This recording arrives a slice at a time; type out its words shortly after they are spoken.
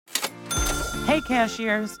Hey,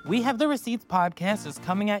 cashiers! We Have the Receipts podcast is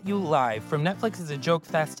coming at you live from Netflix's A Joke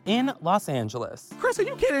Fest in Los Angeles. Chris, are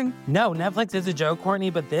you kidding? No, Netflix is a joke, Courtney,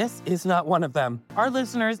 but this is not one of them. Our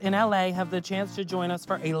listeners in LA have the chance to join us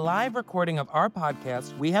for a live recording of our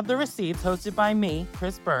podcast, We Have the Receipts, hosted by me,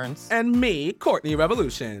 Chris Burns. And me, Courtney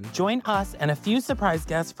Revolution. Join us and a few surprise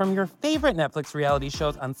guests from your favorite Netflix reality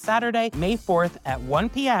shows on Saturday, May 4th at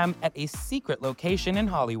 1 p.m. at a secret location in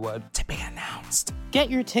Hollywood. To be announced. Get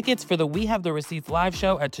your tickets for the We Have the Receipts live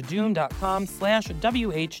show at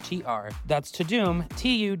tudum.com/WHTR. That's Tudum,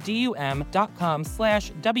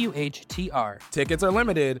 TUDUM.com/WHTR. Tickets are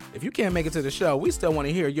limited. If you can't make it to the show, we still want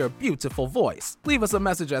to hear your beautiful voice. Leave us a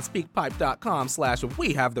message at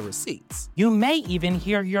speakpipe.com/We Have the Receipts. You may even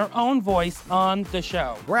hear your own voice on the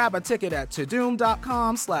show. Grab a ticket at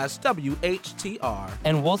tudum.com/WHTR.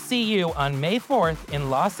 And we'll see you on May 4th in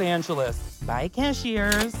Los Angeles. Bye,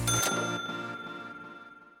 cashiers.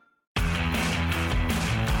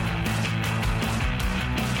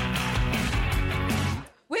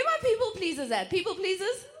 At people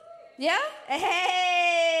pleasers? Yeah?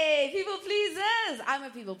 Hey, people pleasers. I'm a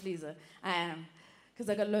people pleaser. I am. Because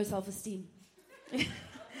I got low self-esteem. I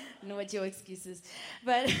don't know what your excuse is.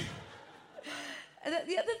 But the other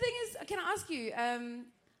thing is, can I ask you,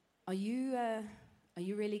 are you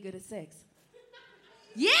really good at sex?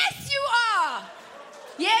 Yes, you are.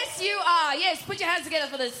 Yes, you are. Yes, put your hands together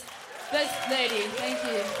for this lady. Thank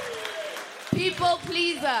you. People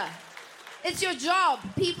pleaser. It's your job,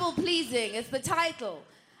 people pleasing. It's the title.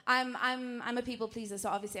 I'm a people pleaser, so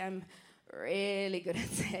obviously I'm really good at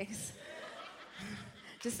sex.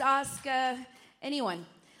 Just ask anyone.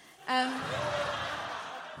 And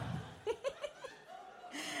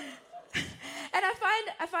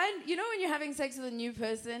I find, you know, when you're having sex with a new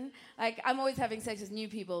person, like I'm always having sex with new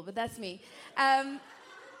people, but that's me.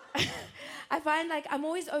 I find like I'm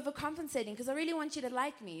always overcompensating because I really want you to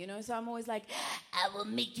like me, you know? So I'm always like, I will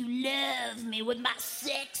make you love me with my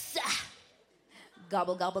sex.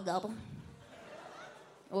 Gobble, gobble, gobble.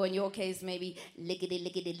 Or in your case, maybe lickety,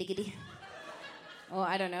 lickety, lickety. Or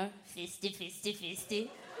I don't know, fisty, fisty,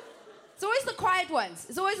 fisty. It's always the quiet ones.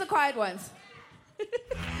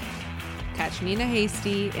 Catch Nina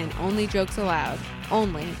Hasty in Only Jokes Allowed,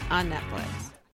 only on Netflix.